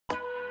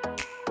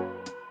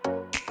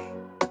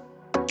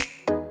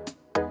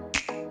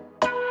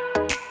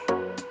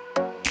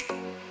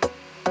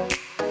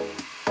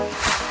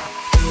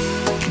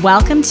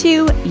Welcome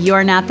to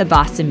You're Not the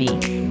Boss of Me.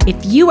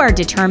 If you are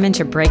determined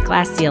to break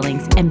glass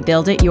ceilings and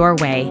build it your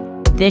way,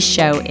 this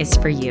show is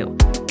for you.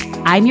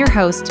 I'm your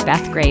host,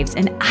 Beth Graves,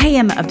 and I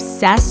am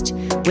obsessed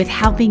with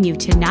helping you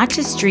to not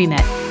just dream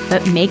it,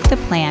 but make the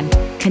plan,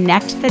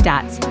 connect the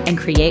dots, and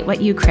create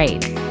what you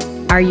crave.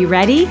 Are you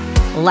ready?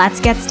 Let's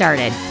get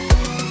started.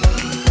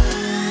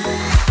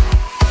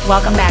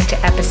 Welcome back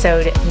to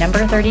episode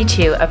number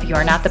 32 of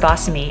You're Not the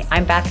Boss of Me.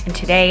 I'm Beth, and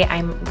today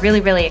I'm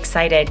really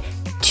excited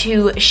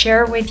to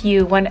share with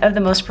you one of the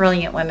most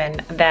brilliant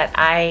women that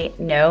I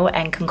know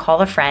and can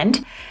call a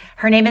friend.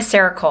 Her name is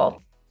Sarah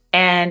Cole.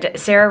 And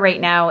Sarah right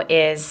now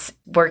is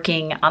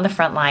working on the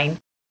front line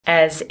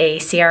as a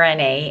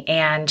CRNA,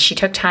 and she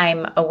took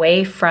time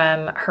away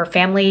from her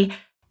family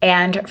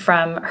and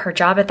from her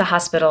job at the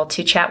hospital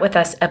to chat with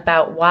us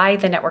about why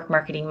the network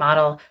marketing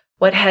model,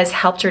 what has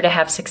helped her to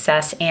have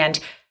success, and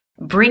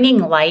bringing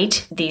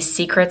light, these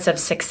secrets of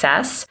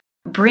success,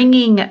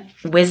 bringing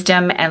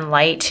wisdom and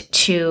light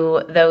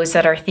to those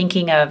that are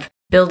thinking of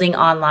building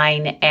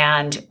online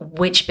and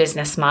which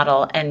business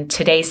model. And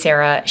today,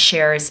 Sarah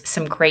shares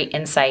some great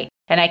insight,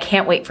 and I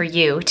can't wait for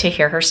you to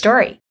hear her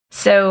story.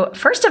 So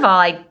first of all,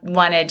 I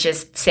want to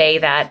just say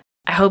that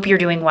I hope you're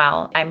doing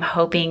well. I'm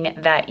hoping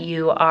that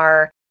you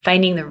are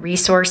finding the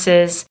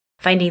resources,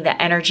 finding the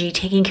energy,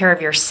 taking care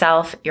of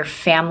yourself, your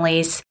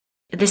families.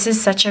 This is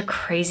such a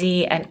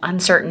crazy and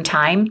uncertain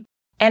time.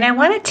 And I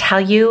want to tell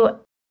you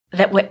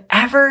that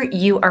whatever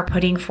you are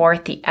putting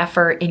forth the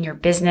effort in your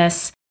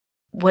business,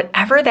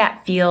 whatever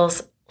that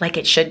feels like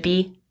it should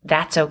be,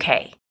 that's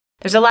okay.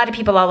 There's a lot of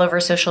people all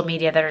over social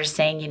media that are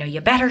saying, you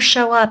better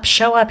show up.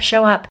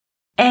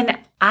 And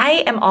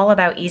I am all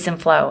about ease and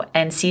flow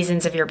and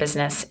seasons of your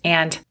business.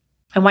 And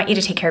I want you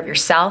to take care of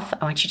yourself.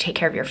 I want you to take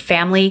care of your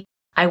family.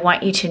 I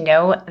want you to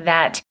know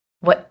that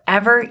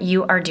whatever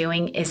you are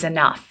doing is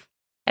enough.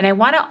 And I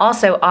want to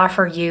also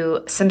offer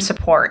you some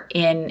support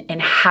in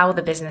how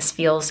the business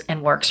feels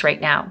and works right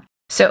now.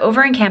 So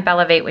over in Camp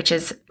Elevate, which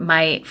is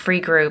my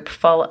free group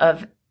full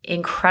of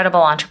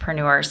incredible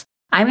entrepreneurs,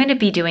 I'm going to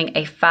be doing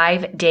a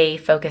 5-day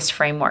focus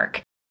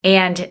framework.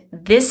 And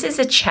this is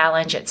a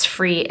challenge. It's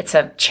free. It's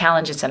a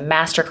challenge. It's a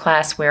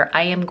masterclass where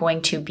I am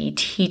going to be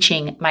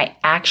teaching my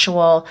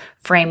actual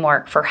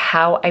framework for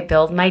how I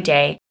build my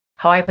day,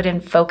 how I put in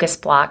focus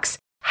blocks,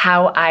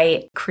 how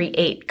I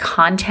create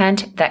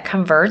content that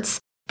converts,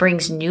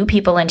 brings new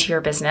people into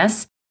your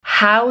business,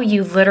 how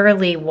you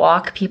literally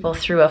walk people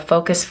through a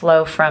focus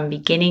flow from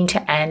beginning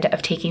to end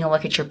of taking a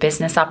look at your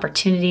business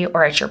opportunity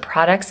or at your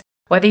products,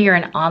 whether you're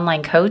an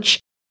online coach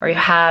or you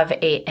have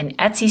an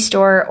Etsy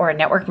store or a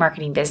network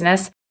marketing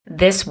business.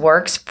 This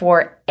works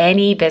for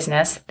any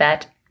business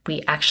that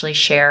we actually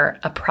share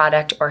a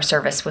product or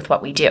service with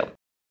what we do.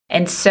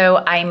 And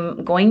so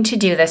I'm going to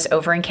do this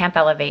over in Camp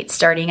Elevate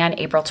starting on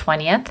April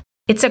 20th.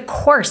 It's a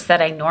course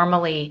that I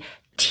normally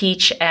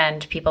teach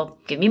and people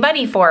give me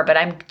money for, but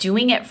I'm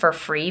doing it for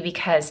free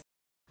because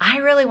I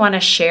really want to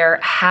share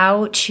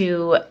how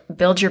to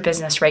build your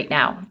business right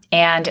now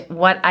and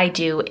what I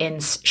do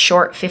in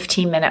short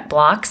 15-minute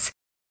blocks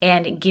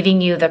and giving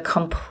you the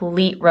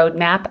complete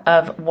roadmap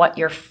of what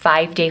your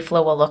 5-day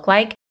flow will look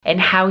like and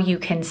how you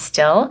can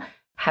still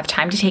have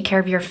time to take care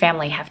of your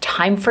family, have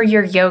time for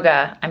your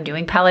yoga. I'm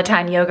doing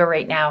Peloton yoga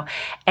right now,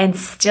 and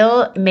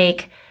still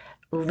make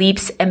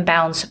leaps and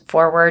bounds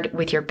forward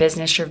with your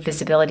business, your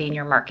visibility, and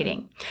your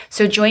marketing.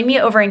 So join me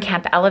over in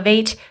Camp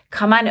Elevate.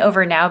 Come on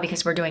over now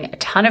because we're doing a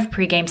ton of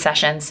pregame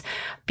sessions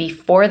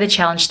before the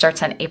challenge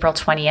starts on April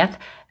 20th.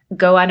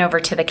 Go on over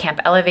to the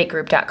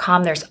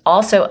campelevategroup.com. There's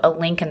also a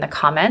link in the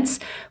comments.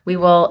 We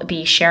will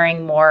be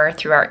sharing more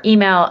through our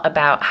email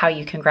about how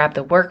you can grab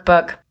the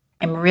workbook.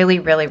 I'm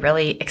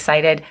really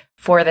excited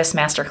for this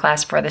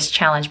masterclass, for this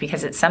challenge,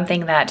 because it's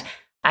something that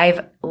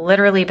I've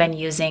literally been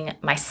using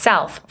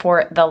myself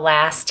for the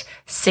last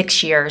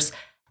 6 years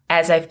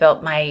as I've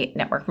built my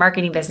network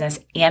marketing business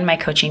and my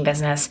coaching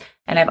business.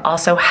 And I've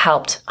also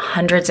helped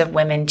hundreds of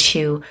women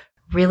to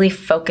really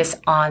focus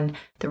on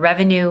the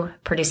revenue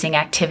producing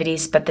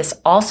activities. But this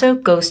also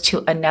goes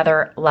to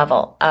another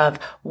level of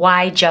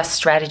why just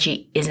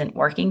strategy isn't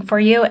working for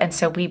you. And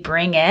so we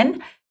bring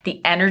in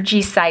the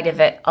energy side of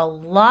it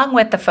along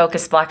with the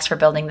focus blocks for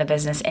building the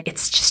business. And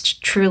it's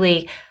just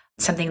truly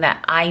something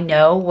that I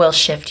know will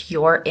shift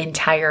your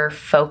entire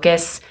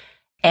focus,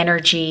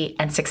 energy,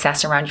 and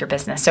success around your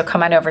business. So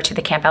come on over to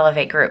the Camp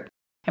Elevate group.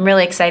 I'm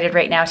really excited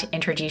right now to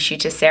introduce you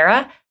to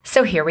Sarah.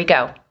 So here we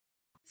go.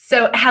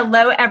 So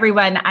hello,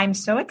 everyone. I'm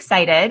so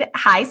excited.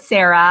 Hi,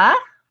 Sarah.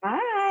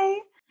 Hi.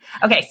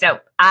 Okay, so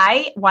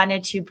I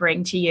wanted to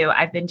bring to you,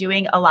 I've been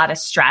doing a lot of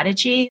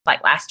strategy.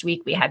 Like last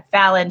week, we had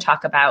Fallon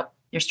talk about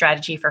your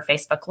strategy for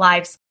Facebook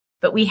Lives,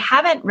 but we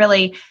haven't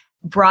really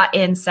brought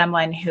in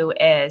someone who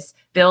is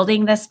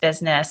building this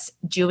business,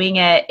 doing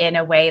it in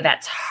a way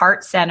that's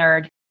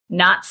heart-centered,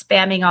 not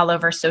spamming all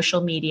over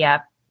social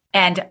media.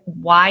 And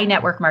why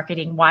network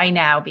marketing? Why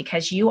now?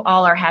 Because you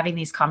all are having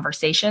these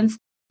conversations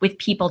with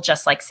people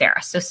just like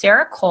Sarah. So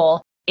Sarah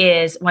Cole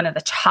is one of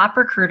the top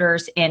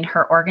recruiters in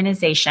her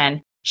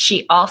organization.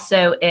 She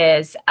also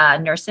is a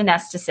nurse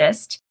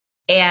anesthetist.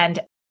 And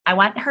I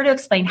want her to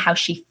explain how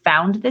she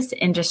found this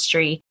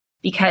industry,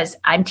 because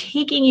I'm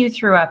taking you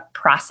through a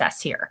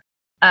process here.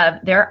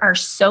 There are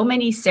so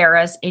many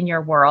Sarahs in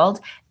your world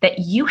that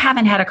you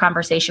haven't had a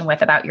conversation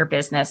with about your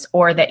business,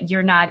 or that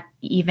you're not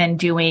even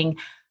doing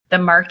the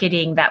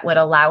marketing that would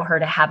allow her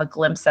to have a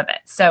glimpse of it.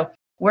 So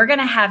we're going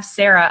to have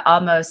Sarah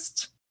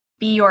almost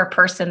be your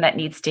person that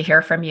needs to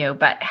hear from you,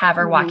 but have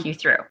her walk you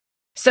through.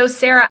 So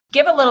Sarah,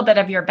 give a little bit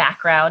of your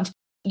background.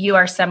 You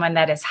are someone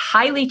that is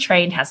highly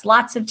trained, has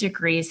lots of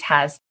degrees,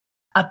 has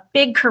a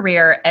big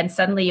career, and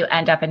suddenly you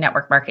end up in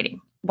network marketing.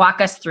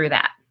 Walk us through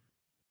that.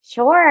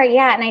 Sure.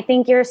 Yeah. And I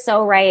think you're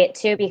so right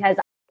too, because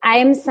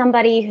I'm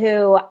somebody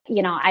who,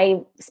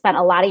 I spent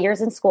a lot of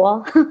years in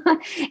school.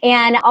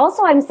 And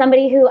also I'm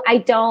somebody who I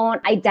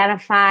don't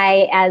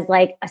identify as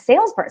like a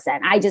salesperson.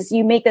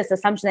 You make this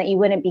assumption that you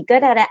wouldn't be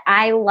good at it.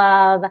 I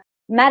love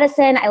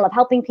medicine. I love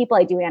helping people.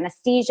 I do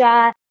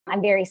anesthesia.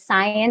 I'm very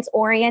science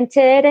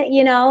oriented,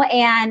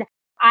 and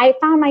I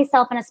found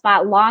myself in a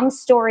spot, long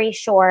story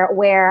short,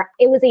 where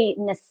it was a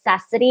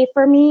necessity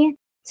for me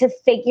to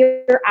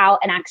figure out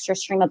an extra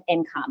stream of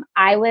income.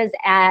 It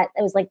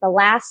was like the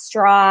last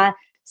straw.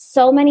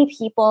 So many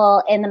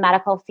people in the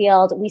medical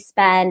field, we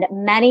spend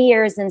many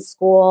years in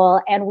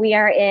school and we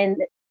are in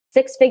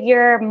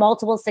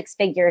multiple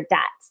six-figure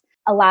debts.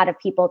 A lot of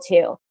people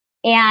too.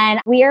 And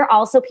we are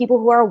also people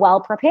who are well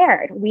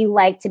prepared. We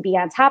like to be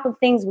on top of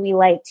things. We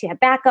like to have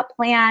backup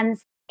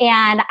plans.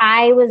 And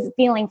I was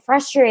feeling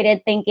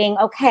frustrated thinking,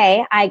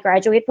 okay, I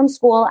graduated from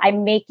school.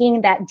 I'm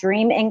making that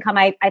dream income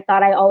I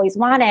thought I always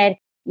wanted.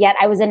 Yet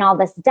I was in all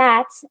this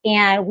debt,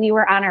 and we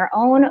were on our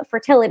own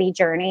fertility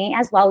journey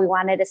as well. We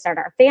wanted to start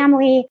our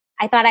family.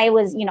 I thought I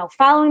was,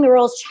 following the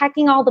rules,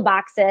 checking all the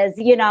boxes,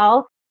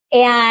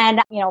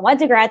 and, went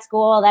to grad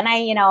school. Then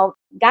I,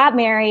 got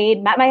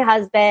married, met my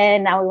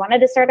husband. Now we wanted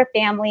to start a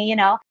family,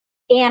 and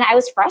I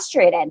was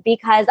frustrated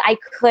because I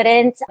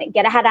couldn't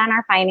get ahead on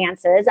our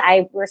finances.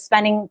 We're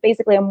spending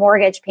basically a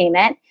mortgage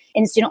payment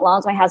in student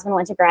loans. My husband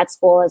went to grad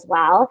school as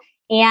well.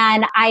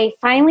 And I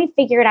finally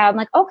figured out, I'm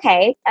like,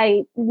 okay,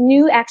 I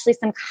knew actually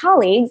some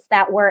colleagues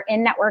that were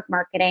in network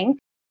marketing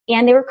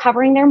and they were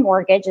covering their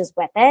mortgages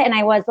with it. And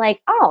I was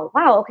like, oh,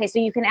 wow. Okay. So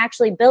you can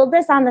actually build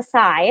this on the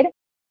side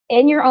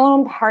in your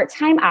own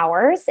part-time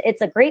hours.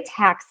 It's a great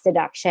tax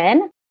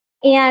deduction.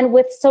 And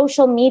with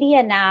social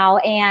media now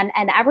and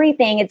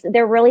everything,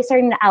 they're really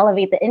starting to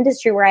elevate the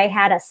industry, where I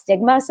had a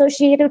stigma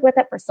associated with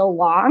it for so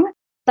long.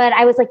 But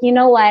I was like, you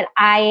know what?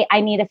 I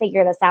need to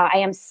figure this out. I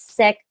am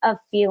sick of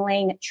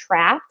feeling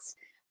trapped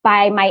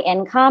by my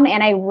income,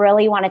 and I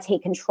really want to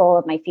take control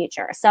of my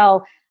future.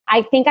 So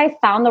I think I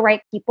found the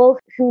right people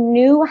who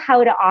knew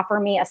how to offer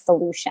me a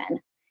solution,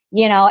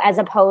 as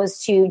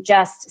opposed to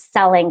just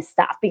selling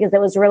stuff, because it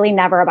was really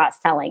never about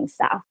selling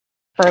stuff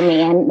for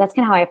me. And that's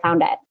kind of how I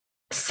found it.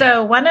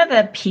 So one of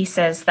the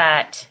pieces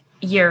that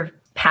you're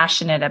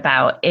passionate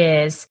about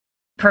is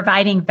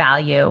providing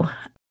value,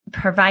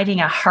 providing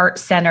a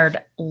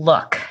heart-centered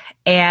look.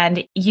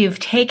 And you've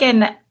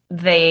taken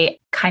the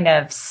kind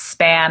of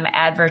spam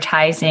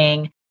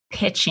advertising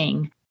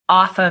pitching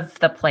off of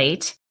the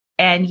plate,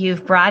 and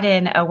you've brought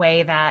in a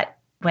way that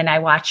when I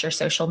watch your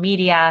social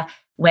media,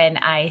 when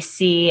I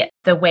see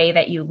the way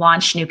that you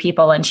launch new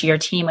people into your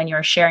team, when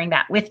you're sharing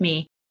that with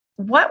me,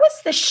 what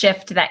was the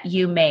shift that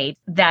you made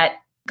that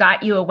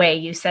got you away?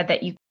 You said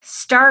that you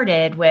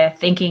started with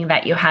thinking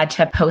that you had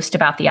to post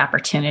about the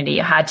opportunity.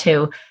 You had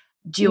to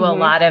do a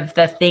lot of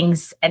the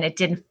things and it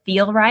didn't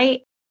feel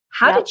right.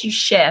 How did you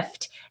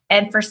shift?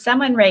 And for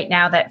someone right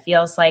now that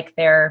feels like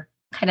they're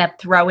kind of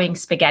throwing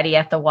spaghetti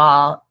at the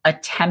wall,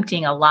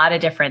 attempting a lot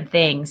of different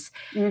things,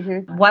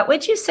 what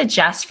would you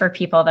suggest for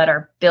people that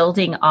are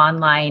building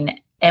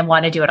online and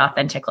want to do it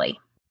authentically?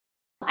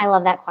 I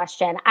love that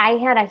question. I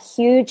had a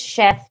huge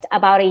shift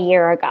about a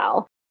year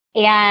ago,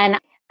 and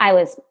I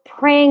was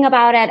praying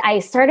about it. I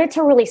started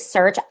to really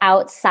search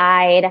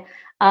outside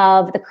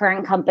of the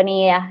current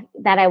company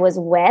that I was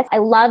with. I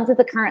loved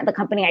the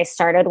company I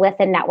started with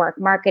in network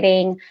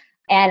marketing.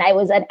 And it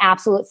was an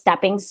absolute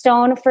stepping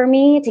stone for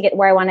me to get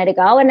where I wanted to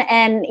go. And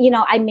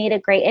I made a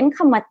great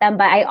income with them,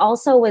 but I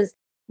also was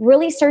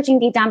really searching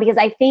deep down, because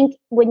I think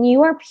when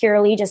you are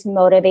purely just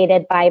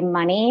motivated by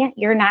money,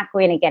 you're not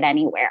going to get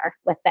anywhere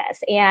with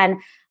this. And,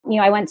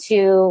 I went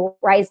to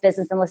Rise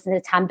Business and listened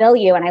to Tom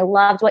Bilyeu, and I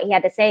loved what he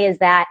had to say is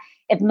that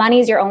if money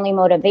is your only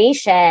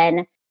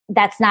motivation,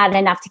 that's not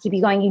enough to keep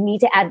you going. You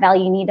need to add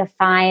value. You need to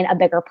find a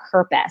bigger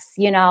purpose,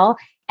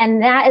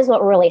 And that is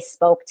what really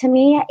spoke to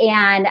me.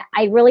 And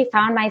I really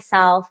found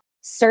myself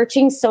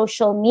searching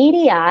social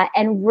media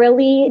and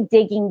really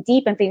digging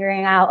deep and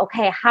figuring out,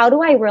 okay, how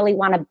do I really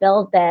want to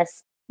build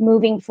this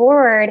moving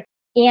forward?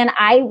 And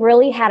I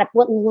really had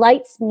what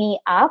lights me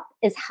up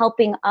is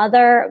helping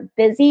other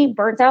busy,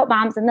 burnt out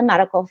moms in the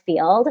medical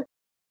field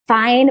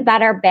find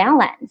better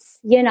balance,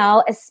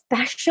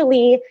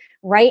 especially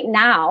right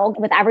now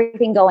with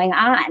everything going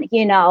on,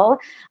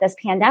 this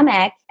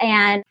pandemic.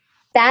 And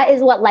that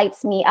is what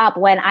lights me up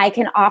when I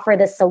can offer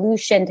the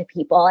solution to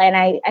people. And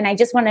I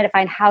just wanted to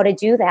find how to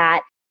do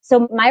that.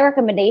 So my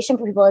recommendation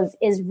for people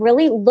is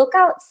really look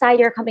outside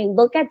your company,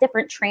 look at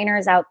different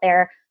trainers out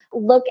there,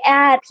 look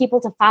at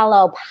people to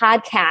follow,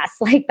 podcasts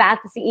like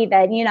Beth's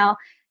even,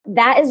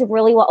 that is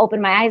really what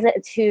opened my eyes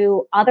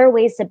to other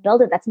ways to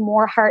build it. That's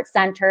more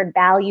heart-centered,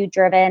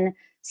 value-driven,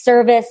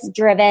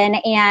 service-driven.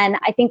 And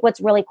I think what's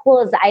really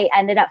cool is I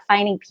ended up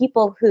finding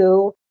people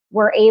who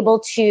were able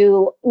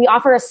to, we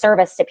offer a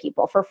service to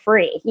people for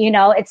free.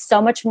 It's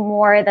so much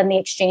more than the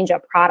exchange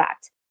of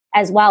product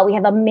as well. We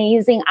have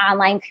amazing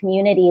online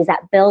communities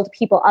that build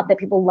people up that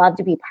people love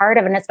to be part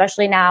of. And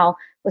especially now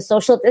with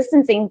social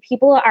distancing,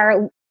 people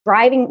are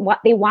driving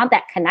what they want,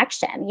 that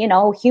connection.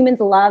 Humans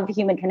love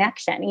human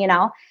connection,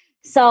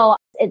 So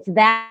it's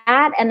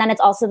that. And then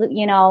it's also,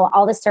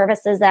 all the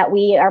services that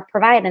we are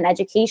providing,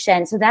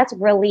 education. So that's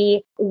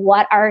really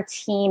what our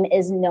team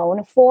is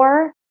known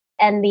for.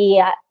 And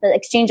the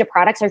exchange of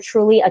products are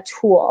truly a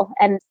tool,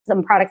 and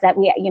some products that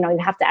we, you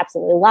have to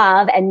absolutely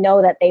love and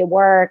know that they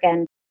work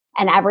and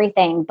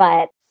everything.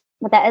 But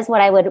that is what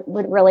I would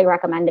really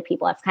recommend to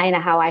people. That's kind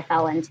of how I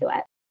fell into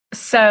it.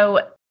 So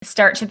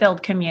start to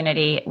build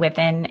community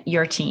within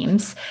your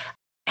teams,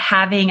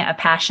 having a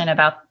passion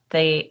about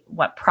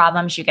what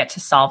problems you get to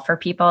solve for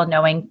people,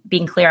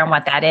 being clear on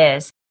what that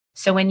is.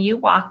 So when you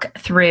walk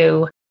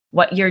through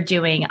what you're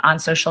doing on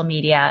social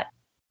media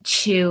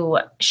to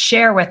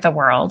share with the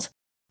world,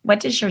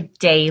 what does your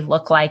day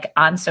look like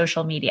on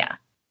social media?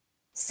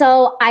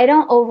 So I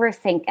don't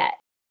overthink it.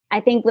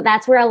 I think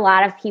that's where a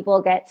lot of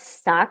people get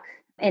stuck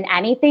in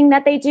anything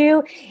that they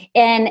do.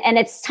 And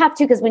it's tough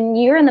too, because when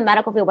you're in the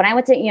medical field, when I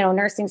went to,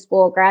 nursing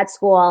school, grad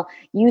school,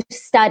 you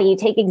study, you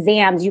take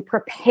exams, you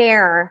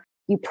prepare,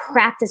 you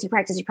practice,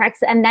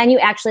 and then you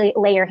actually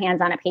lay your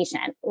hands on a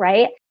patient,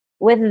 right?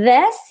 With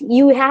this,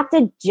 you have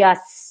to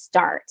just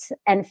start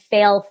and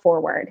fail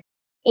forward.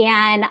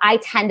 And I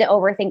tend to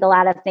overthink a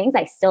lot of things.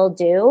 I still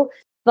do.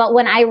 But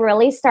when I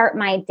really start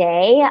my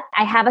day,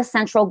 I have a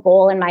central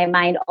goal in my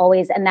mind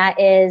always, and that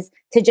is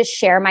to just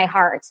share my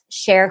heart,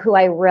 share who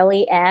I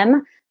really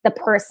am. The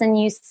person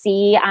you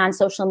see on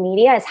social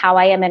media is how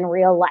I am in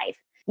real life.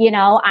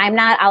 I'm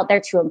not out there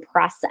to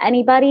impress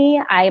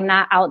anybody. I'm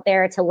not out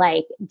there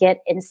to get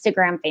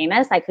Instagram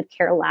famous. I could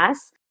care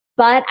less.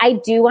 But I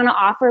do want to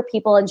offer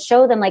people and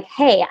show them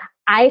hey,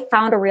 I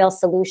found a real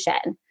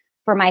solution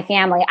for my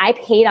family. I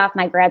paid off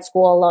my grad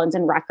school loans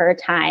in record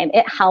time.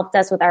 It helped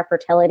us with our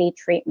fertility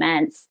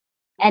treatments.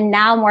 And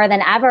now more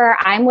than ever,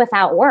 I'm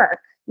without work,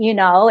 and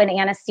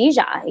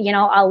anesthesia.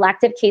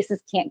 Elective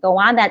cases can't go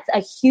on. That's a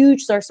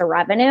huge source of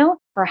revenue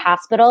for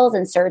hospitals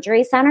and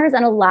surgery centers.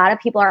 And a lot of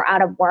people are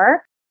out of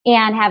work,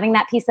 and having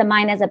that peace of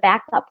mind as a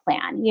backup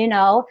plan,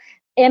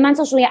 In my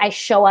social media, I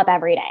show up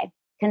every day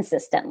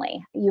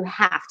consistently. You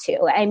have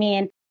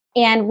to.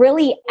 And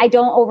really, I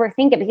don't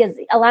overthink it, because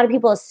a lot of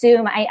people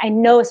assume, I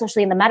know,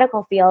 especially in the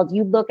medical field,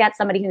 you look at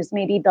somebody who's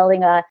maybe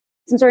building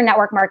some sort of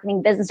network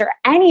marketing business or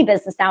any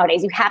business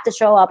nowadays, you have to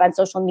show up on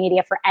social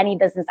media for any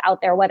business out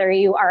there, whether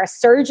you are a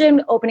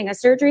surgeon opening a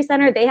surgery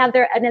center, they have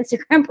an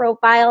Instagram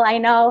profile, I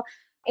know,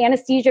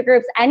 anesthesia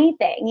groups,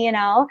 anything,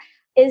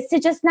 is to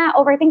just not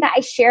overthink that.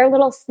 I share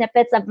little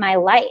snippets of my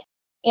life.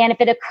 And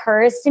if it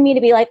occurs to me to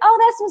be oh,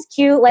 this was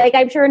cute,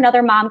 I'm sure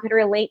another mom could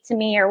relate to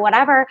me or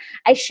whatever,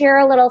 I share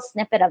a little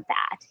snippet of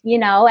that,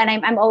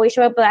 and I'm always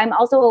showing up, but I'm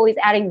also always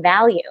adding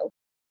value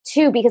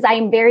too, because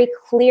I'm very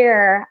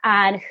clear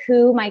on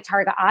who my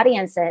target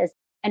audience is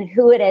and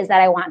who it is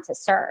that I want to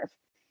serve,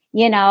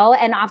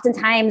 and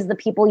oftentimes the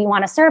people you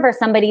want to serve are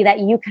somebody that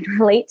you can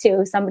relate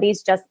to,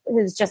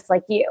 who's just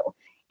like you.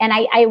 And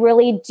I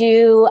really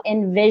do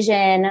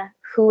envision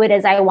who it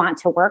is I want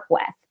to work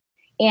with.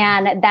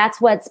 And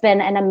that's what's been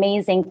an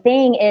amazing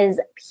thing is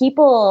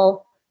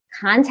people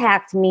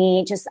contact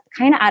me just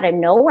kind of out of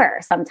nowhere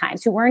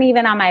sometimes, who weren't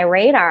even on my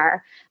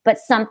radar, but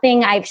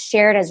something I've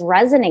shared has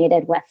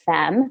resonated with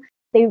them.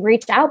 They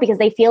reach out because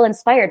they feel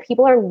inspired.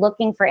 People are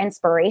looking for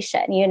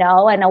inspiration,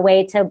 and a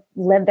way to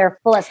live their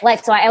fullest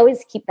life. So I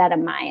always keep that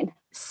in mind.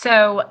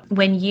 So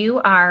when you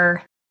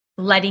are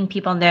letting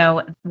people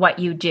know what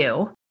you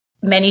do,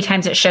 many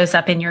times it shows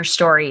up in your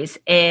stories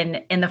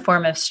in the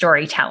form of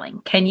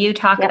storytelling. Can you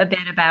talk a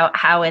bit about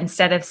how,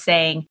 instead of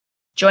saying,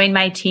 join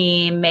my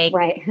team, make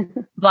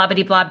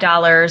blah-bitty-blob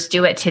dollars,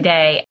 do it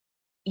today,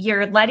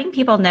 you're letting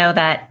people know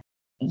that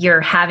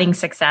you're having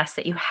success,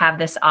 that you have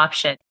this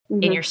option,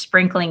 and you're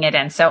sprinkling it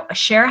in. So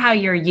share how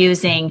you're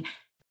using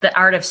the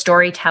art of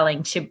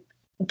storytelling to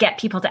get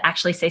people to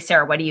actually say,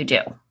 Sarah, what do you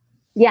do?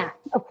 Yeah,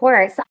 of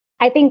course.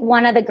 I think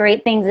one of the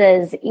great things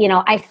is,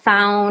 I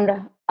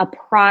found a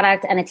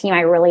product and a team I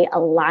really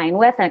align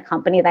with, and a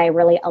company that I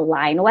really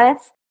align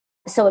with.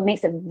 So it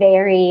makes it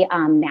very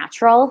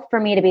natural for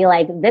me to be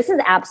this is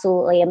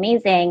absolutely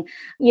amazing.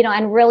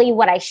 And really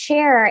what I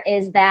share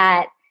is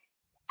that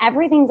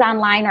everything's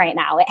online right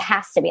now. It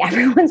has to be.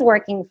 Everyone's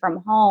working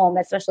from home,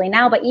 especially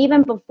now. But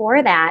even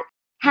before that,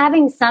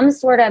 having some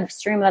sort of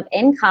stream of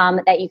income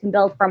that you can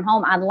build from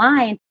home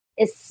online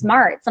is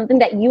smart, something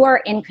that you are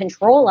in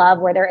control of,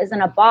 where there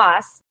isn't a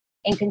boss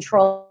in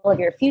control of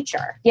your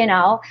future, you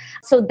know?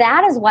 So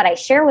that is what I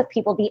share with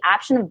people, the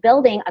option of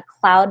building a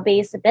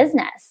cloud-based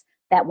business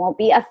that won't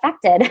be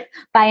affected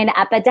by an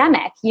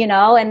epidemic, you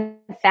know? And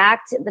in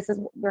fact,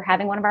 we're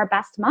having one of our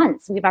best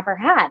months we've ever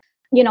had,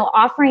 you know,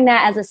 offering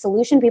that as a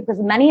solution, because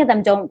many of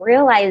them don't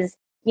realize,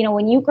 you know,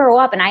 when you grow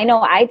up, and I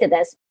know I did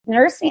this,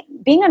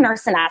 being a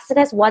nurse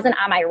anesthetist wasn't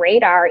on my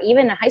radar.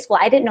 Even in high school,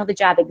 I didn't know the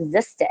job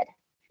existed,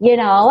 you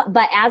know,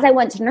 but as I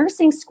went to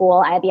nursing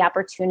school, I had the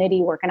opportunity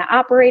to work in an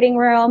operating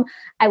room.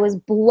 I was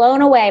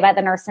blown away by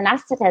the nurse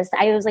anesthetist.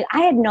 I was like, I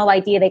had no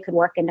idea they could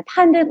work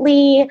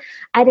independently.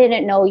 I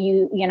didn't know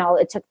you know,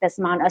 it took this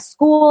amount of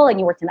school and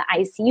you worked in the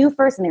ICU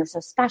first and they were so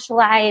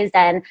specialized.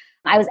 And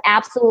I was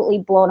absolutely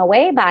blown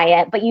away by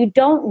it. But you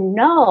don't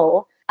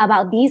know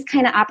about these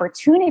kind of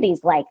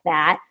opportunities like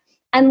that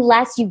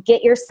unless you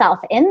get yourself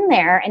in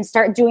there and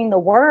start doing the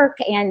work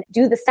and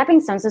do the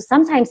stepping stones. So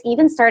sometimes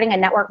even starting a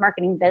network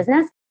marketing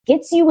business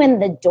gets you in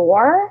the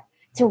door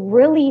to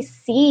really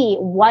see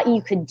what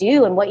you could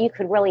do and what you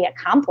could really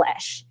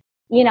accomplish.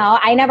 You know,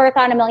 I never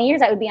thought in a million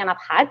years I would be on a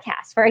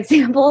podcast, for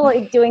example,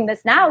 like doing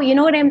this now. You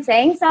know what I'm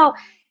saying? So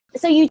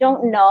you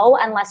don't know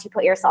unless you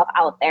put yourself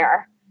out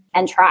there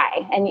and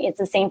try. And it's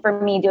the same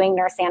for me doing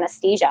nurse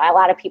anesthesia. A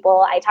lot of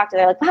people I talk to,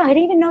 they're like, wow, I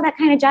didn't even know that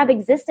kind of job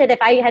existed.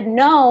 If I had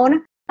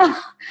known,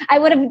 I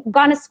would have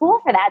gone to school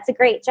for that. It's a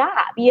great job,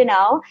 you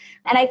know?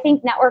 And I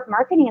think network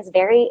marketing is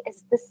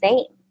the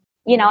same,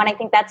 you know, and I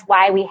think that's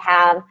why we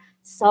have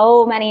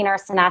so many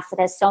nurse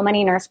anesthetists, so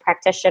many nurse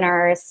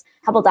practitioners,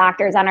 a couple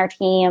doctors on our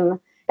team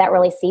that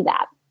really see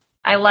that.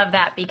 I love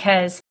that,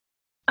 because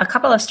a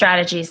couple of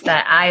strategies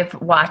that I've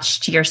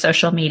watched your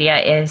social media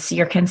is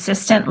you're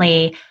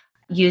consistently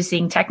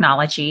using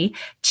technology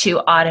to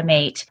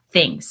automate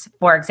things.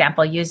 For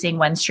example, using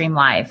OneStream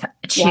Live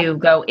to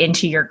go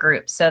into your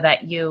group so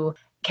that you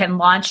can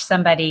launch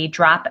somebody,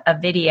 drop a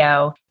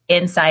video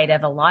inside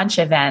of a launch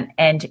event.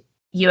 And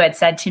you had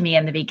said to me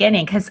in the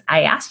beginning, because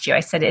I asked you, I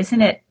said,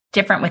 isn't it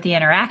different with the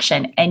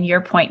interaction? And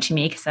your point to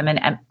me, because I'm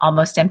an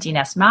almost empty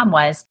nest mom,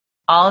 was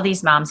all of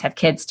these moms have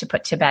kids to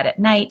put to bed at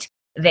night.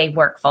 They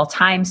work full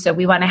time. So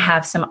we want to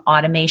have some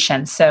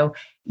automation. So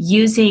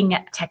using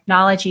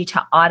technology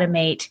to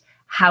automate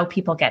how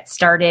people get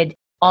started.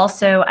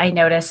 Also, I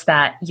noticed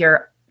that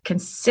you're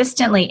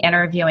consistently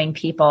interviewing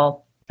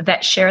people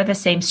that share the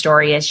same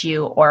story as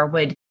you or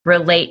would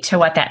relate to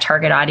what that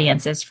target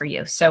audience is for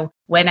you. So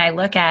when I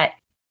look at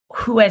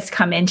who has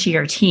come into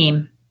your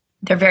team,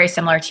 they're very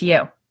similar to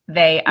you.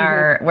 They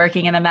are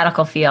working in the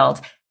medical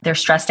field. They're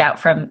stressed out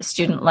from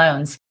student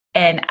loans.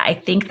 And I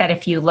think that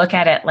if you look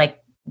at it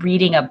like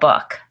reading a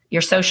book,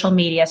 your social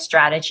media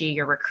strategy,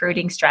 your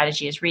recruiting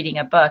strategy is reading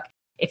a book.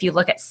 If you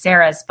look at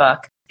Sarah's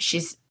book,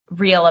 she's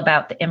real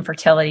about the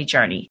infertility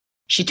journey.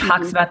 She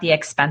talks about the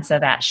expense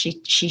of that.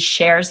 She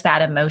shares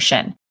that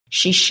emotion.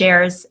 She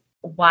shares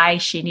why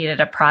she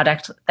needed a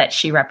product that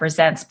she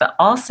represents, but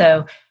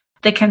also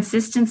the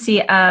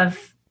consistency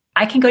of,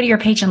 I can go to your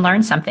page and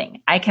learn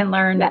something. I can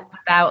learn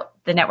about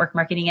the network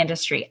marketing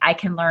industry. I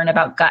can learn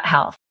about gut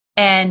health.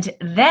 And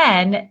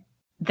then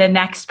the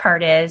next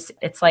part is,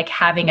 it's like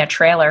having a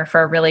trailer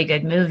for a really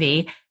good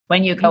movie.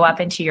 When you go up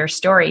into your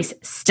stories,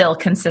 still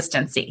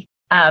consistency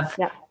of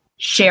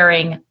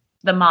sharing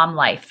the mom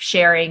life,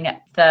 sharing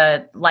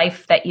the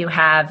life that you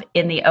have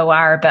in the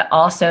OR, but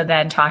also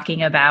then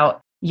talking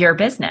about your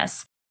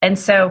business. And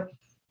so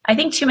I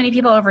think too many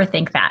people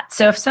overthink that.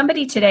 So if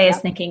somebody today is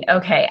thinking,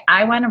 okay,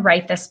 I want to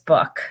write this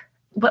book,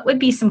 what would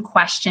be some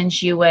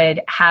questions you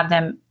would have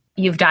them,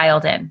 you've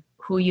dialed in,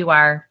 who you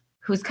are,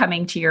 who's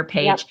coming to your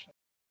page?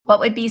 What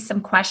would be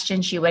some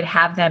questions you would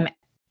have them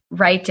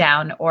write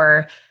down,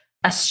 or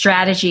a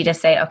strategy to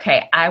say,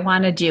 okay, I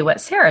want to do what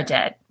Sarah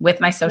did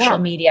with my social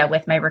media,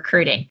 with my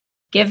recruiting?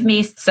 Give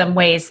me some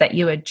ways that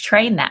you would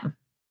train them.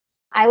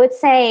 I would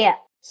say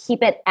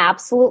keep it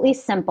absolutely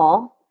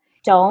simple.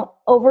 Don't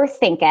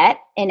overthink it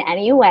in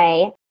any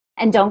way,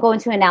 and don't go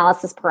into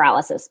analysis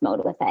paralysis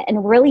mode with it,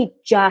 and really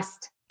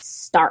just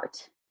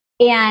start.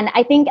 And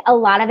I think a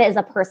lot of it is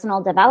a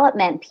personal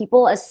development.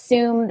 People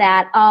assume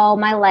that, oh,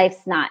 my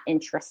life's not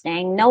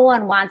interesting. No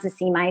one wants to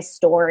see my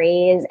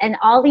stories, and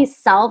all these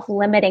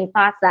self-limiting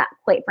thoughts that,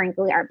 quite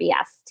frankly, are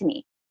BS to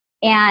me.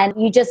 And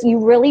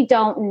you really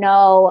don't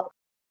know.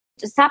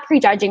 Just stop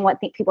prejudging what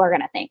people are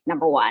going to think,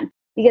 number one,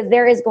 because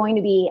there is going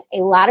to be a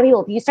lot of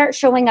people. If you start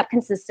showing up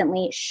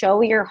consistently,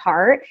 show your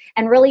heart,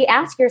 and really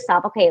ask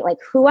yourself, okay, like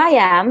who I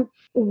am,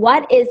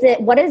 what is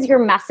it? What is your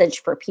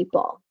message for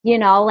people? You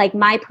know, like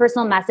my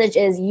personal message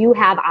is you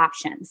have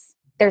options.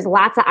 There's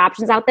lots of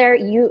options out there.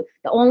 The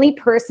only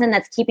person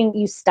that's keeping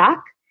you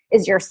stuck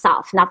is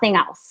yourself, nothing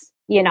else.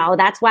 You know,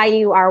 that's why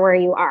you are where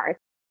you are.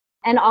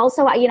 And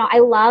also, you know, I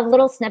love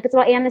little snippets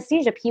about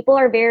anesthesia. People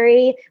are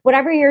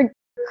whatever your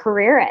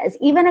career is,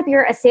 even if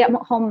you're a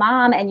stay-at-home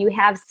mom and you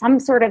have some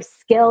sort of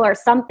skill or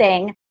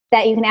something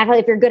that you can add,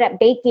 if you're good at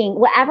baking,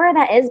 whatever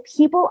that is,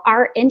 people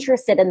are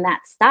interested in that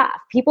stuff.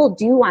 People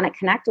do want to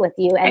connect with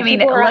you. And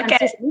people are on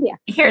social media.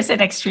 Here's an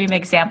extreme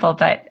example,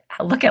 but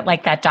look at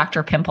like that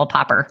Dr. Pimple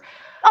Popper.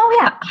 Oh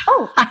yeah.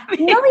 Oh,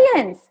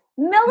 millions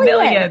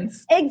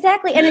Millions.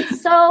 Exactly. And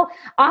it's so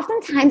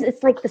oftentimes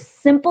it's like the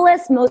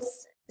simplest,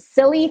 most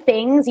silly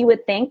things you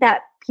would think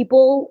that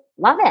people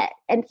love it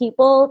and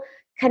people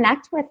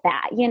connect with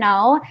that,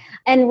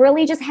 and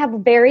really just have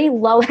very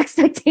low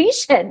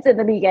expectations in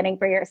the beginning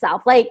for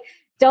yourself. Like,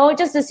 don't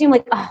just assume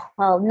like, oh,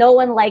 well, no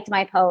one liked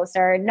my post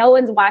or no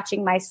one's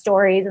watching my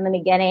stories in the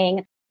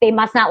beginning. They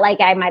must not like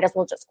it. I might as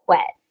well just quit.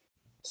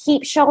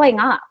 Keep showing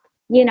up.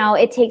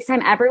 It takes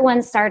time.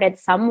 Everyone started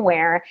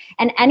somewhere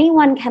and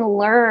anyone can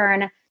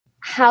learn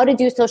how to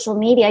do social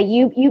media.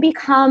 You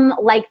become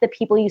like the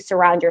people you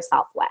surround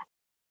yourself with.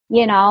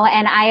 And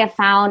I have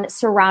found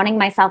surrounding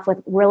myself with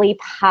really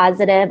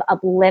positive,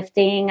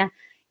 uplifting,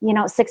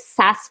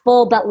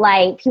 successful, but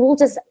like people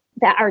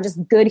that are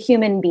just good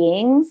human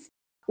beings.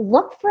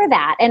 Look for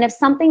that. And if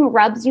something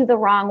rubs you the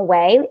wrong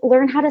way,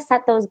 learn how to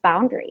set those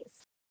boundaries.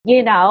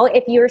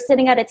 If you're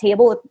sitting at a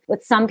table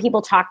with some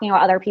people talking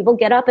about other people,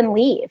 get up and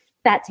leave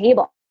that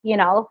table,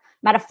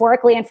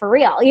 metaphorically and for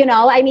real,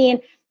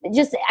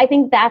 I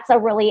think that's a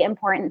really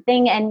important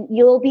thing. And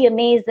you'll be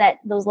amazed that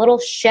those little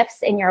shifts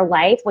in your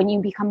life, when you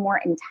become more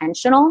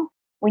intentional,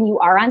 when you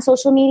are on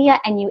social media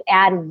and you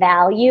add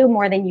value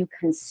more than you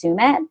consume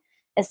it,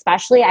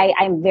 especially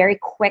I'm very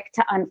quick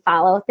to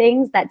unfollow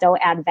things that don't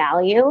add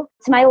value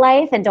to my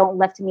life and don't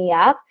lift me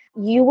up,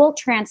 you will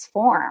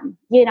transform,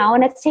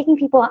 and it's taking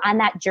people on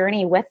that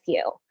journey with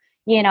you,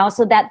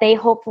 so that they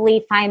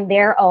hopefully find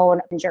their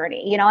own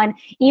journey, and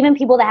even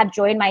people that have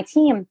joined my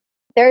team,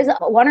 there's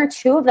one or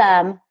two of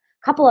them,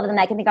 a couple of them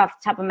that I can think off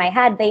the top of my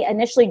head. They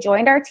initially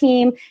joined our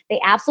team. They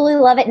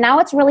absolutely love it. Now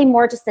it's really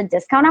more just a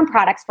discount on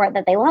products for it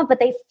that they love, but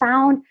they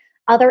found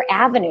other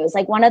avenues.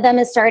 Like one of them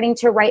is starting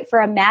to write for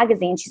a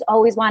magazine. She's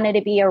always wanted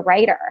to be a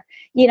writer.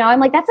 I'm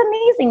like, that's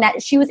amazing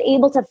that she was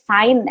able to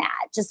find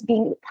that just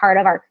being part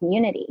of our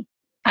community.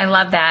 I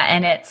love that.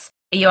 And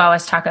you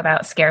always talk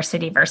about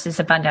scarcity versus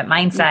abundant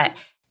mindset. Mm-hmm.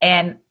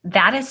 And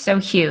that is so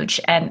huge.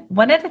 And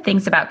one of the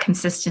things about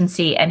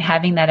consistency and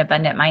having that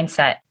abundant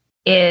mindset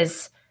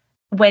is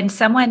when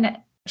someone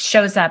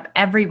shows up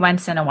every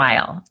once in a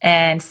while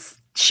and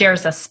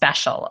shares a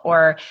special,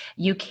 or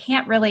you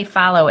can't really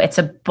follow, it's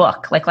a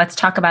book. Like, let's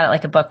talk about it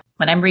like a book.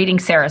 When I'm reading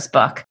Sarah's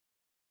book,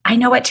 I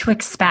know what to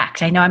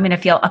expect. I know I'm going to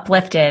feel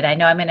uplifted. I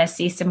know I'm going to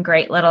see some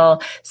great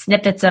little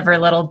snippets of her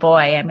little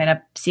boy. I'm going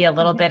to see a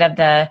little bit of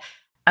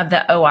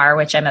the OR,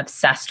 which I'm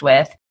obsessed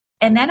with.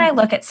 And then I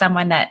look at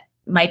someone that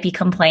might be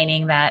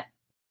complaining that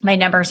my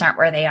numbers aren't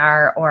where they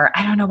are, or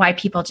I don't know why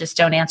people just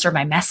don't answer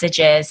my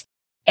messages.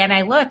 And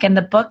I look and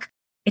the book,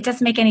 it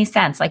doesn't make any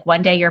sense. Like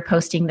one day you're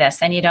posting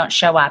this and you don't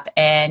show up,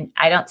 and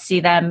I don't see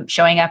them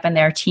showing up in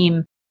their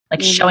team,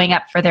 like showing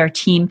up for their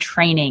team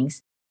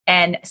trainings.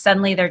 And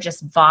suddenly they're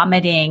just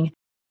vomiting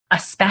a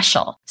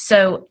special.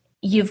 So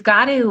you've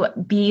got to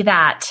be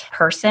that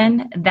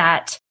person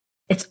that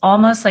it's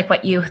almost like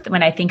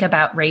when I think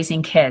about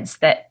raising kids,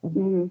 that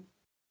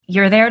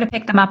you're there to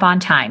pick them up on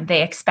time.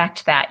 They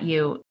expect that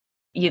you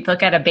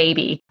look at a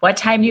baby. What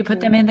time do you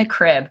put them in the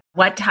crib?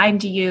 What time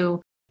do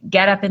you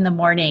get up in the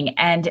morning?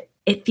 And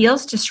it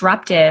feels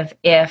disruptive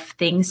if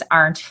things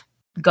aren't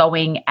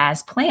going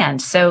as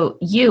planned. So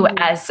you,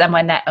 as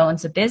someone that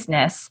owns a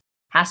business,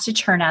 has to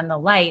turn on the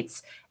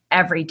lights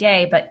every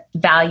day, but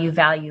value,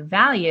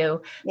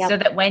 so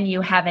that when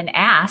you have an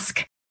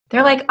ask,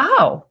 they're like,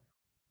 oh,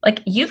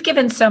 like you've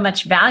given so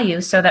much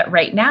value so that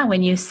right now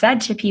when you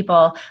said to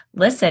people,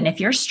 listen, if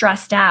you're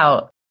stressed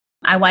out,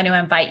 I want to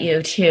invite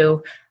you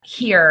to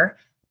here.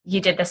 You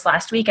did this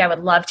last week. I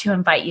would love to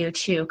invite you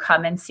to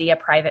come and see a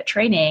private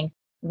training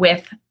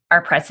with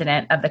our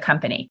president of the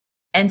company.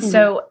 And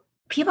so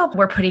people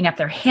were putting up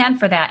their hand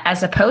for that,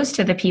 as opposed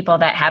to the people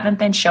that haven't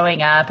been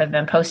showing up and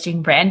been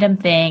posting random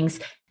things.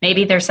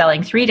 Maybe they're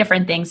selling 3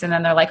 different things and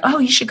then they're like, oh,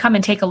 you should come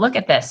and take a look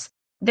at this.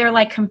 They're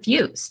like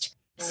confused.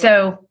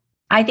 So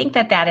I think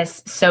that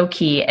is so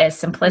key, is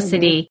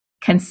simplicity,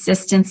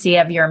 consistency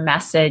of your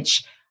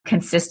message,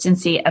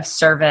 consistency of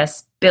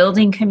service,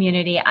 building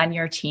community on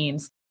your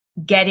teams,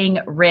 getting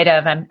rid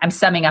of, I'm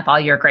summing up all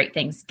your great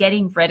things,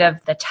 getting rid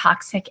of the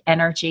toxic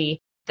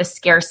energy, the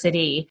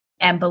scarcity,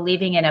 and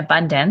believing in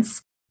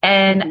abundance,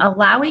 and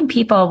allowing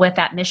people with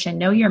that mission,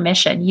 know your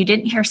mission. You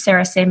didn't hear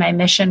Sarah say my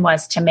mission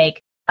was to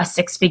make a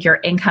 6-figure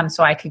income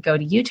so I could go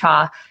to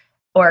Utah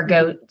or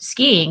go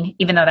skiing,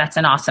 even though that's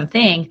an awesome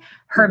thing.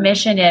 Her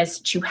mission is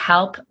to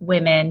help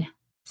women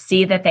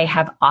see that they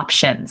have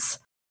options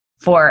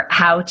for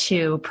how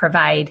to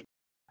provide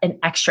an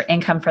extra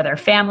income for their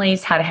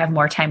families, how to have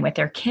more time with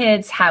their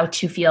kids, how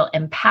to feel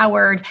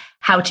empowered,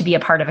 how to be a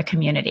part of a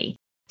community.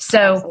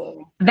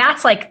 So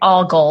that's like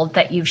all gold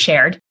that you've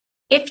shared.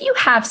 If you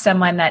have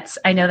someone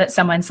I know that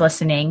someone's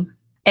listening,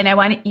 and I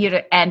want you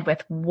to end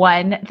with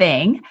one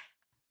thing.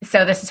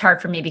 So this is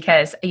hard for me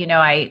because,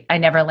 I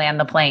never land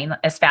the plane,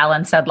 as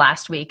Fallon said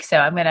last week. So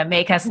I'm going to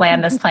make us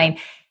land this plane.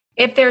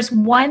 If there's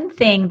one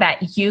thing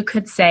that you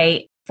could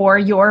say for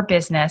your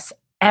business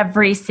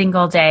every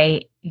single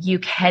day, you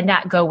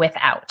cannot go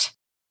without.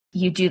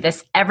 You do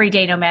this every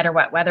day, no matter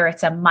what, whether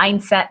it's a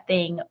mindset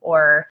thing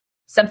or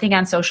something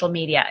on social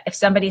media, if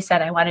somebody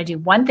said, I want to do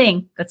one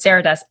thing that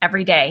Sarah does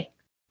every day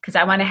because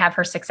I want to have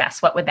her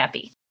success, what would that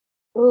be?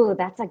 Ooh,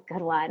 that's a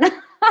good one.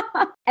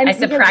 I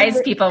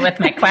surprise people with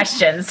my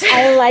questions.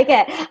 I like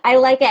it.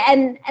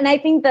 And I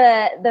think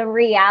the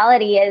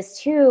reality is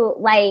too,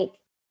 like,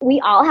 we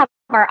all have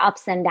our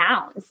ups and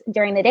downs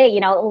during the day. You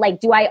know, like,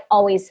 do I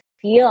always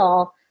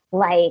feel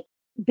like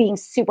being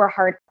super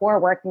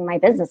hardcore working my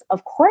business?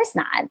 Of course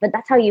not. But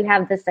that's how you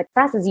have the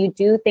success, is you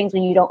do things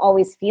when you don't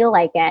always feel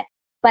like it.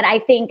 But I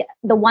think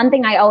the one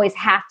thing I always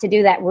have to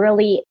do that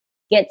really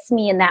gets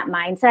me in that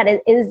mindset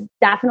is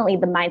definitely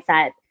the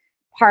mindset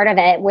part of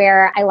it,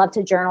 where I love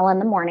to journal in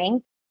the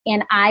morning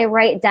and I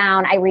write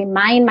down, I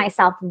remind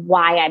myself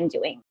why I'm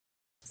doing.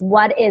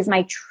 What is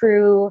my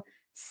true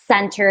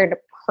centered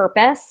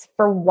purpose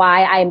for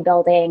why I'm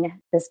building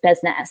this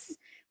business?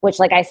 Which,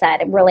 like I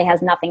said, it really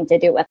has nothing to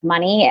do with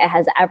money. It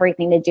has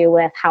everything to do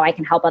with how I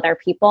can help other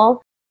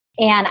people.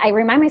 And I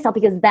remind myself,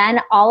 because then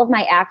all of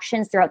my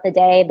actions throughout the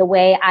day, the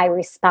way I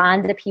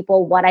respond to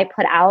people, what I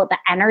put out, the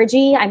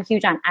energy, I'm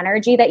huge on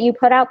energy that you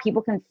put out.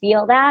 People can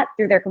feel that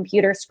through their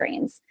computer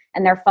screens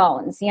and their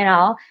phones. You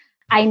know,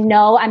 I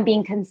know I'm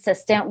being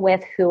consistent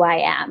with who I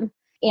am.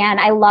 And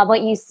I love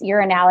what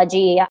your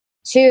analogy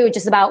too,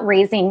 just about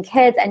raising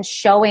kids and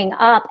showing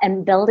up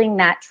and building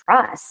that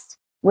trust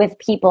with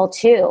people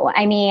too.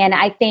 I mean,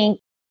 I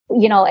think,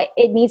 you know,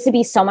 it needs to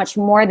be so much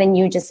more than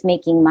you just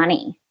making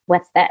money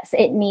with this.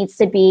 It needs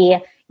to be,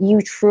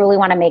 you truly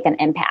want to make an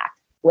impact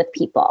with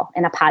people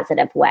in a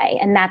positive way.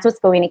 And that's what's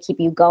going to keep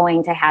you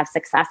going to have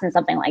success in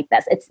something like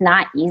this. It's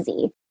not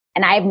easy.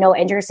 And I have no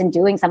interest in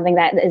doing something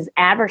that is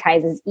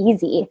advertised as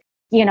easy.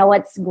 You know,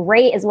 what's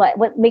great is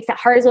what makes it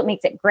hard is what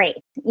makes it great,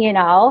 you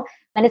know?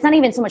 And it's not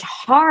even so much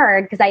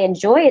hard because I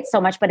enjoy it so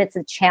much, but it's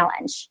a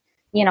challenge.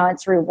 You know,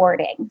 it's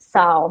rewarding.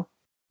 So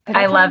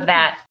I love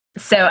that.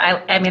 So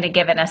I'm going to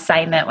give an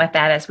assignment with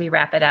that as we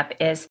wrap it up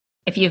is,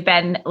 if you've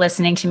been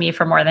listening to me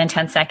for more than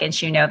 10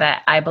 seconds, you know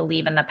that I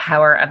believe in the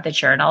power of the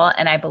journal,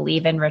 and I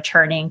believe in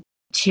returning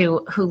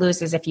to who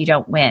loses if you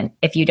don't win,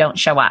 if you don't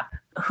show up,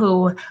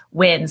 who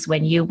wins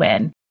when you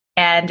win.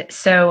 And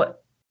so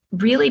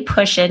really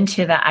push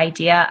into the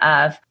idea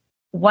of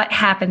what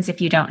happens if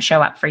you don't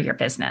show up for your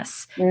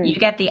business. You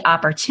get the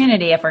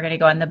opportunity, if we're going to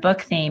go on the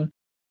book theme,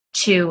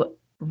 to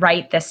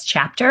write this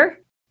chapter.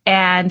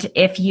 And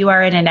if you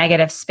are in a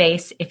negative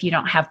space, if you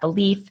don't have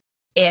belief,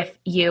 if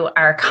you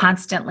are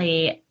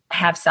constantly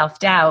have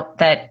self-doubt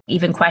that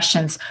even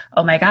questions,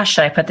 oh my gosh,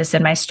 should I put this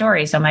in my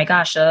stories? Oh my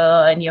gosh,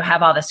 and you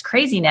have all this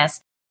craziness,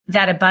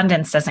 that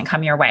abundance doesn't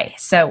come your way.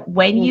 So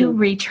when you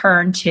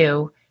return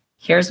to,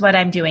 here's what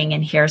I'm doing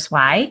and here's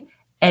why,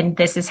 and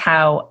this is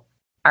how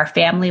our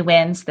family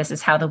wins, this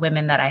is how the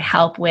women that I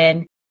help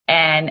win,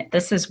 and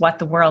this is what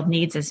the world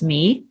needs is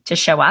me to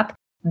show up,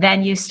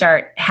 then you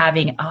start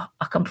having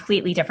a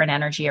completely different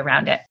energy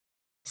around it.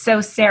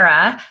 So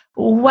Sarah,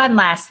 one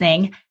last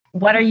thing.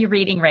 What are you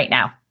reading right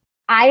now?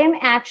 I am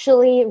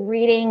actually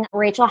reading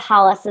Rachel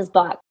Hollis's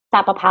book,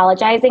 Stop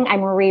Apologizing.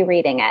 I'm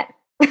rereading it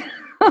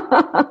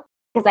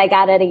because I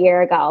got it a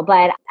year ago.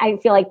 But I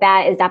feel like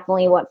that is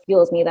definitely what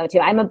fuels me though too.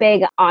 I'm a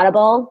big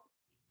Audible.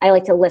 I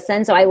like to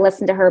listen. So I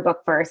listened to her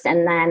book first,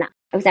 and then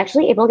I was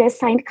actually able to get a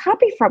signed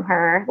copy from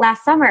her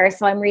last summer.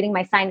 So I'm reading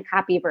my signed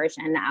copy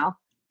version now.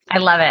 I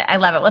love it. I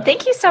love it. Well,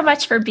 thank you so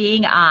much for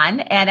being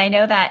on. And I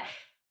know that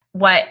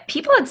what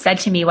people had said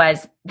to me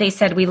was, they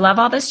said, we love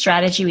all this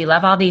strategy. We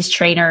love all these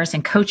trainers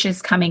and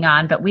coaches coming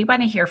on, but we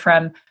want to hear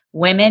from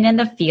women in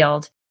the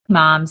field,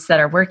 moms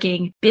that are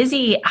working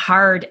busy,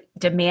 hard,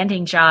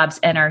 demanding jobs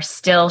and are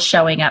still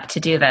showing up to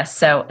do this.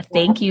 So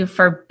thank you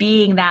for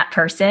being that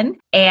person.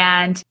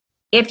 And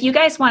if you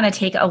guys want to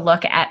take a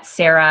look at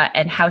Sarah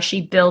and how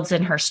she builds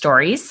in her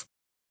stories,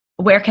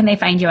 where can they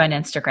find you on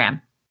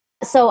Instagram?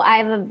 So I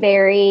have a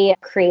very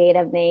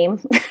creative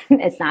name.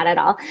 It's not at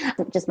all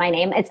just my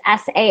name. It's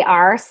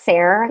SAR,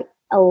 Sarah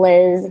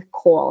Eliz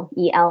Cole,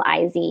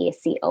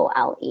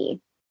 ELIZCOLE.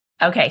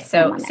 Okay,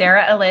 so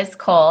Sarah Eliz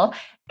Cole,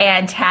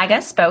 and tag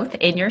us both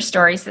in your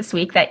stories this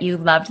week that you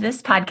loved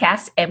this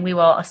podcast, and we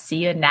will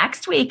see you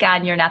next week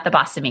on You're Not the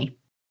Boss of Me.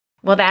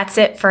 Well, that's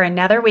it for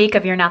another week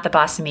of You're Not the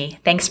Boss of Me.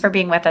 Thanks for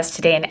being with us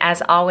today. And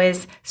as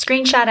always,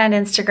 screenshot on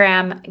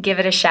Instagram, give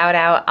it a shout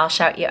out. I'll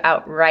shout you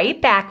out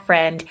right back,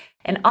 friend.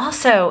 And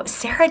also,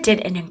 Sarah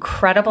did an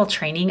incredible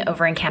training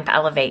over in Camp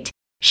Elevate.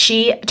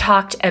 She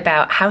talked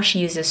about how she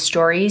uses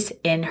stories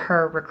in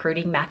her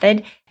recruiting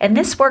method. And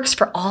this works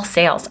for all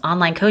sales,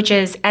 online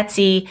coaches,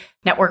 Etsy,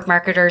 network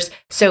marketers.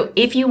 So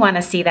if you want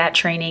to see that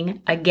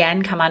training,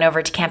 again, come on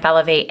over to Camp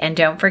Elevate. And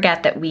don't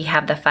forget that we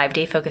have the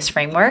 5-day focus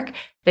framework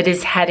that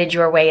is headed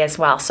your way as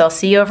well. So I'll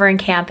see you over in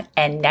camp.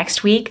 And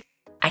next week,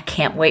 I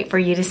can't wait for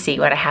you to see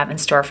what I have in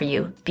store for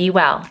you. Be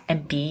well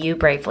and be you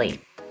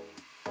bravely.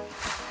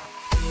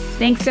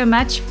 Thanks so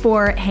much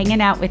for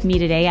hanging out with me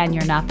today on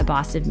You're Not the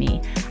Boss of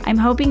Me. I'm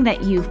hoping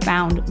that you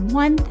found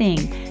one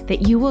thing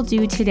that you will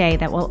do today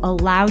that will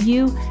allow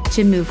you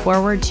to move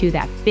forward to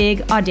that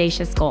big,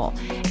 audacious goal.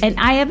 And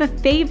I have a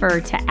favor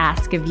to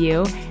ask of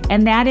you,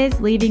 and that is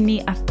leaving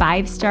me a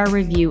 5-star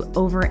review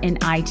over in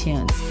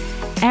iTunes.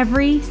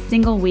 Every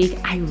single week,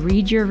 I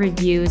read your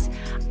reviews.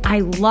 I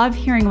love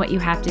hearing what you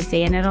have to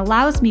say, and it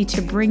allows me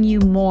to bring you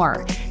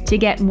more, to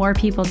get more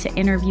people to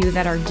interview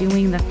that are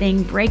doing the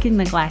thing, breaking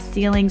the glass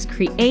ceilings,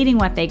 creating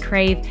what they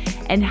crave,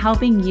 and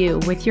helping you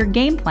with your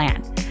game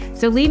plan.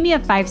 So leave me a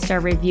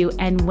 5-star review,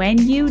 and when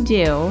you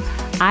do,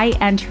 I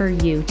enter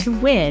you to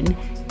win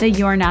the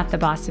You're Not the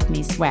Boss of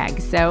Me swag.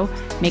 So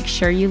make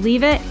sure you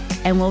leave it,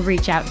 and we'll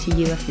reach out to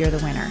you if you're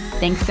the winner.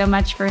 Thanks so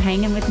much for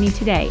hanging with me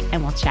today,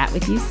 and we'll chat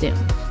with you soon.